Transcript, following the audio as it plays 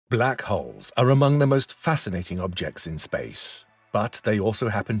Black holes are among the most fascinating objects in space, but they also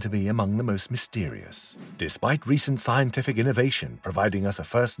happen to be among the most mysterious. Despite recent scientific innovation providing us a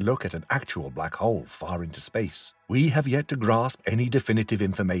first look at an actual black hole far into space, we have yet to grasp any definitive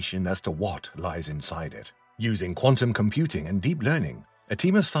information as to what lies inside it. Using quantum computing and deep learning, a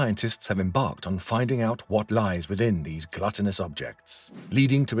team of scientists have embarked on finding out what lies within these gluttonous objects,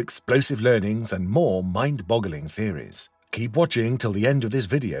 leading to explosive learnings and more mind-boggling theories. Keep watching till the end of this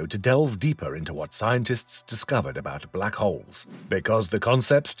video to delve deeper into what scientists discovered about black holes, because the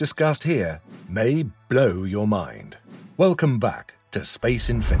concepts discussed here may blow your mind. Welcome back to Space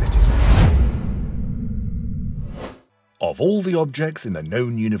Infinity. Of all the objects in the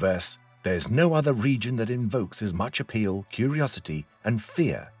known universe, there's no other region that invokes as much appeal, curiosity, and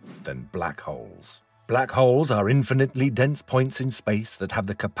fear than black holes. Black holes are infinitely dense points in space that have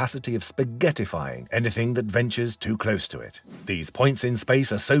the capacity of spaghettifying anything that ventures too close to it. These points in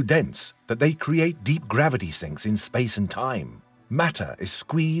space are so dense that they create deep gravity sinks in space and time. Matter is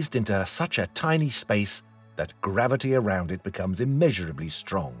squeezed into such a tiny space that gravity around it becomes immeasurably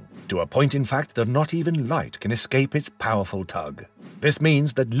strong, to a point in fact that not even light can escape its powerful tug. This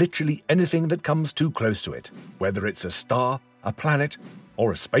means that literally anything that comes too close to it, whether it's a star, a planet,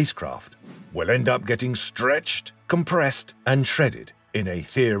 or a spacecraft, will end up getting stretched, compressed, and shredded in a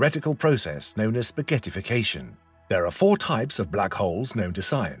theoretical process known as spaghettification. There are 4 types of black holes known to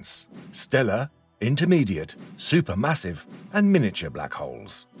science: stellar, intermediate, supermassive, and miniature black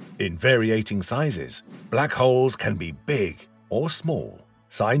holes. In varying sizes, black holes can be big or small.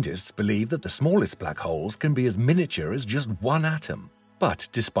 Scientists believe that the smallest black holes can be as miniature as just 1 atom. But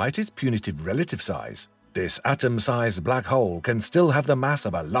despite its punitive relative size, this atom-sized black hole can still have the mass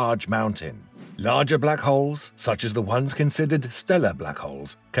of a large mountain. Larger black holes, such as the ones considered stellar black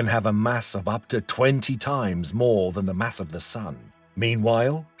holes, can have a mass of up to 20 times more than the mass of the Sun.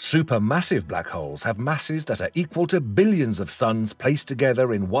 Meanwhile, supermassive black holes have masses that are equal to billions of suns placed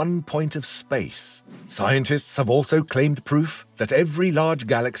together in one point of space. Scientists have also claimed proof that every large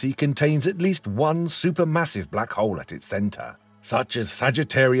galaxy contains at least one supermassive black hole at its center, such as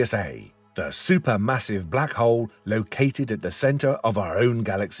Sagittarius A, the supermassive black hole located at the center of our own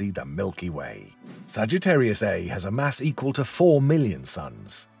galaxy, the Milky Way. Sagittarius A has a mass equal to 4 million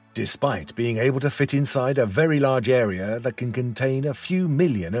suns, despite being able to fit inside a very large area that can contain a few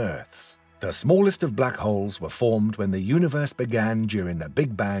million Earths. The smallest of black holes were formed when the universe began during the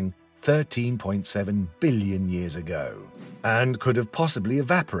Big Bang 13.7 billion years ago, and could have possibly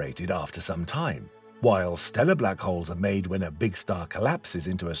evaporated after some time. While stellar black holes are made when a big star collapses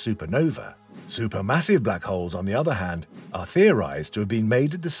into a supernova, supermassive black holes, on the other hand, are theorized to have been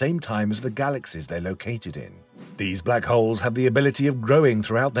made at the same time as the galaxies they're located in. These black holes have the ability of growing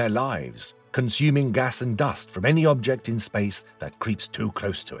throughout their lives, consuming gas and dust from any object in space that creeps too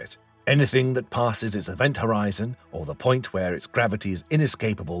close to it. Anything that passes its event horizon, or the point where its gravity is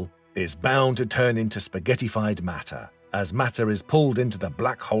inescapable, is bound to turn into spaghettified matter, as matter is pulled into the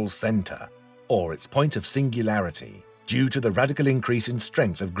black hole's center, or its point of singularity, due to the radical increase in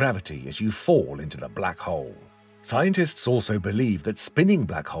strength of gravity as you fall into the black hole. Scientists also believe that spinning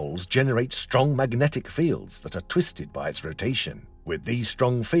black holes generate strong magnetic fields that are twisted by its rotation, with these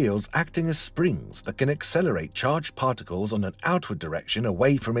strong fields acting as springs that can accelerate charged particles on an outward direction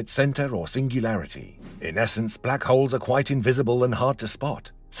away from its center or singularity. In essence, black holes are quite invisible and hard to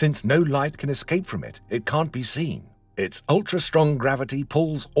spot. Since no light can escape from it, it can't be seen. Its ultra-strong gravity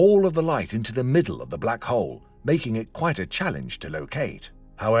pulls all of the light into the middle of the black hole, making it quite a challenge to locate.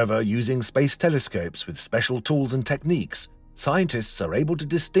 However, using space telescopes with special tools and techniques, scientists are able to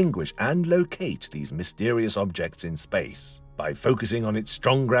distinguish and locate these mysterious objects in space by focusing on its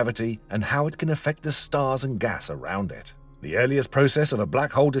strong gravity and how it can affect the stars and gas around it. The earliest process of a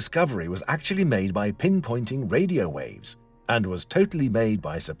black hole discovery was actually made by pinpointing radio waves, and was totally made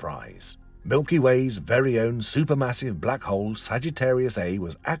by surprise. Milky Way's very own supermassive black hole Sagittarius A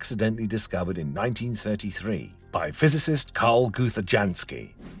was accidentally discovered in 1933 by physicist Carl Gustav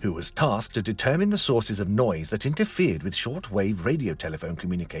Jansky, who was tasked to determine the sources of noise that interfered with short-wave radio telephone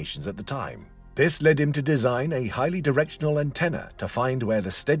communications at the time. This led him to design a highly directional antenna to find where the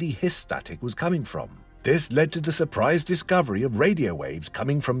steady hiss static was coming from. This led to the surprise discovery of radio waves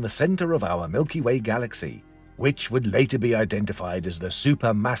coming from the center of our Milky Way galaxy, which would later be identified as the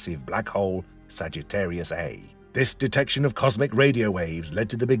supermassive black hole Sagittarius A. This detection of cosmic radio waves led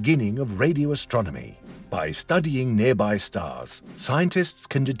to the beginning of radio astronomy. By studying nearby stars, scientists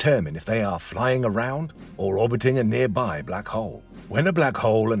can determine if they are flying around or orbiting a nearby black hole. When a black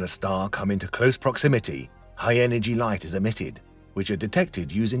hole and a star come into close proximity, high-energy light is emitted, which are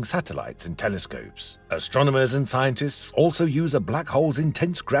detected using satellites and telescopes. Astronomers and scientists also use a black hole's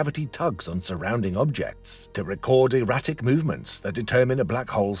intense gravity tugs on surrounding objects to record erratic movements that determine a black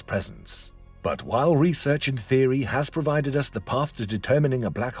hole's presence. But while research and theory has provided us the path to determining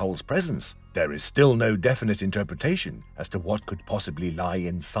a black hole's presence, there is still no definite interpretation as to what could possibly lie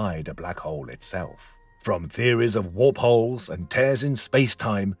inside a black hole itself. From theories of warp holes and tears in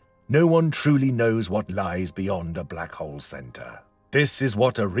space-time, no one truly knows what lies beyond a black hole's center. This is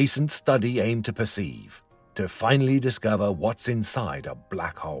what a recent study aimed to perceive, to finally discover what's inside a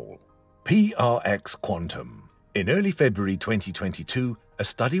black hole. PRX Quantum. In early February 2022, a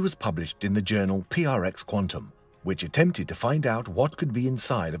study was published in the journal PRX Quantum, which attempted to find out what could be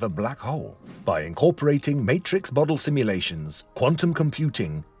inside of a black hole. By incorporating matrix model simulations, quantum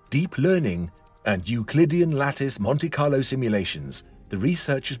computing, deep learning, and Euclidean lattice Monte Carlo simulations, the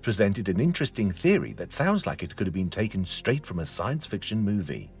researchers presented an interesting theory that sounds like it could have been taken straight from a science fiction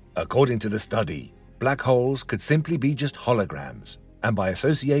movie. According to the study, black holes could simply be just holograms, and by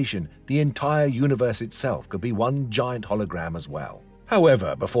association, the entire universe itself could be one giant hologram as well.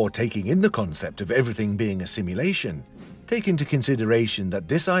 However, before taking in the concept of everything being a simulation, take into consideration that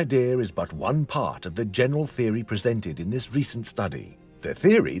this idea is but one part of the general theory presented in this recent study. The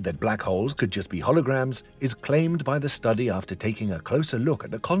theory that black holes could just be holograms is claimed by the study after taking a closer look at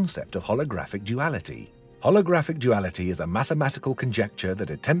the concept of holographic duality. Holographic duality is a mathematical conjecture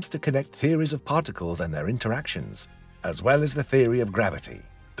that attempts to connect theories of particles and their interactions, as well as the theory of gravity.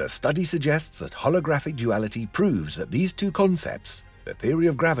 The study suggests that holographic duality proves that these two concepts, the theory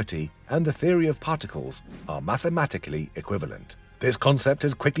of gravity and the theory of particles, are mathematically equivalent. This concept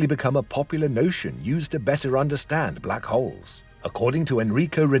has quickly become a popular notion used to better understand black holes. According to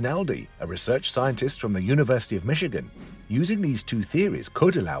Enrico Rinaldi, a research scientist from the University of Michigan, using these two theories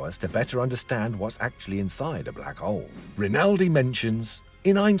could allow us to better understand what's actually inside a black hole. Rinaldi mentions,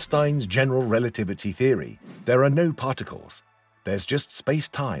 in Einstein's general relativity theory, there are no particles. There's just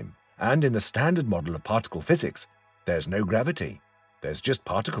space-time, and in the standard model of particle physics, there's no gravity. There's just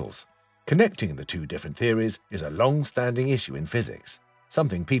particles. Connecting the two different theories is a long-standing issue in physics,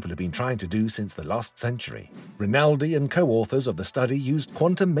 something people have been trying to do since the last century. Rinaldi and co-authors of the study used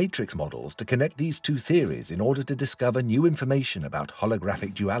quantum matrix models to connect these two theories in order to discover new information about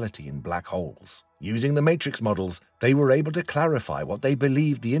holographic duality in black holes. Using the matrix models, they were able to clarify what they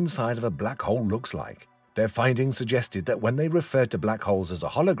believed the inside of a black hole looks like. Their findings suggested that when they referred to black holes as a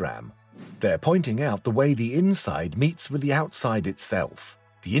hologram, they're pointing out the way the inside meets with the outside itself.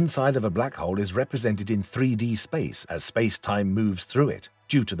 The inside of a black hole is represented in 3D space as space-time moves through it,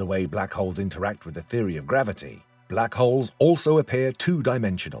 due to the way black holes interact with the theory of gravity. Black holes also appear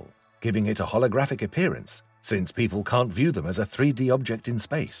two-dimensional, giving it a holographic appearance, since people can't view them as a 3D object in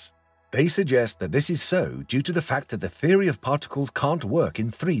space. They suggest that this is so due to the fact that the theory of particles can't work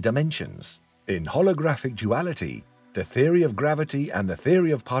in 3 dimensions. In holographic duality, the theory of gravity and the theory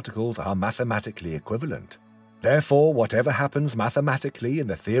of particles are mathematically equivalent. Therefore, whatever happens mathematically in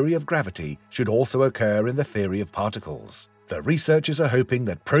the theory of gravity should also occur in the theory of particles. The researchers are hoping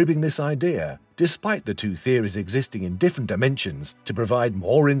that probing this idea, despite the two theories existing in different dimensions, to provide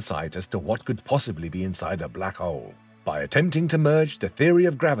more insight as to what could possibly be inside a black hole. By attempting to merge the theory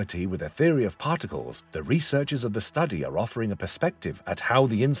of gravity with the theory of particles, the researchers of the study are offering a perspective at how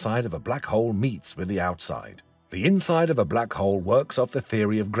the inside of a black hole meets with the outside. The inside of a black hole works off the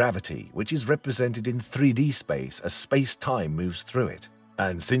theory of gravity, which is represented in 3D space as space-time moves through it.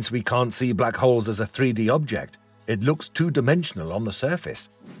 And since we can't see black holes as a 3D object, it looks two-dimensional on the surface,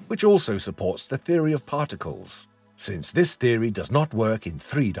 which also supports the theory of particles. Since this theory does not work in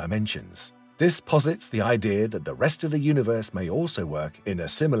 3 dimensions, this posits the idea that the rest of the universe may also work in a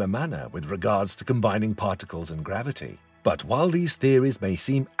similar manner with regards to combining particles and gravity. But while these theories may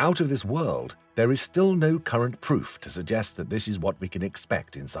seem out of this world, there is still no current proof to suggest that this is what we can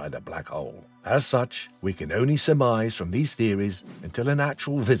expect inside a black hole. As such, we can only surmise from these theories until an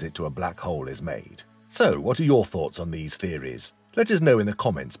actual visit to a black hole is made. So, what are your thoughts on these theories? Let us know in the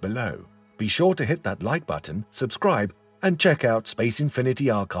comments below. Be sure to hit that like button, subscribe, and check out Space Infinity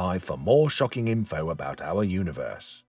Archive for more shocking info about our universe.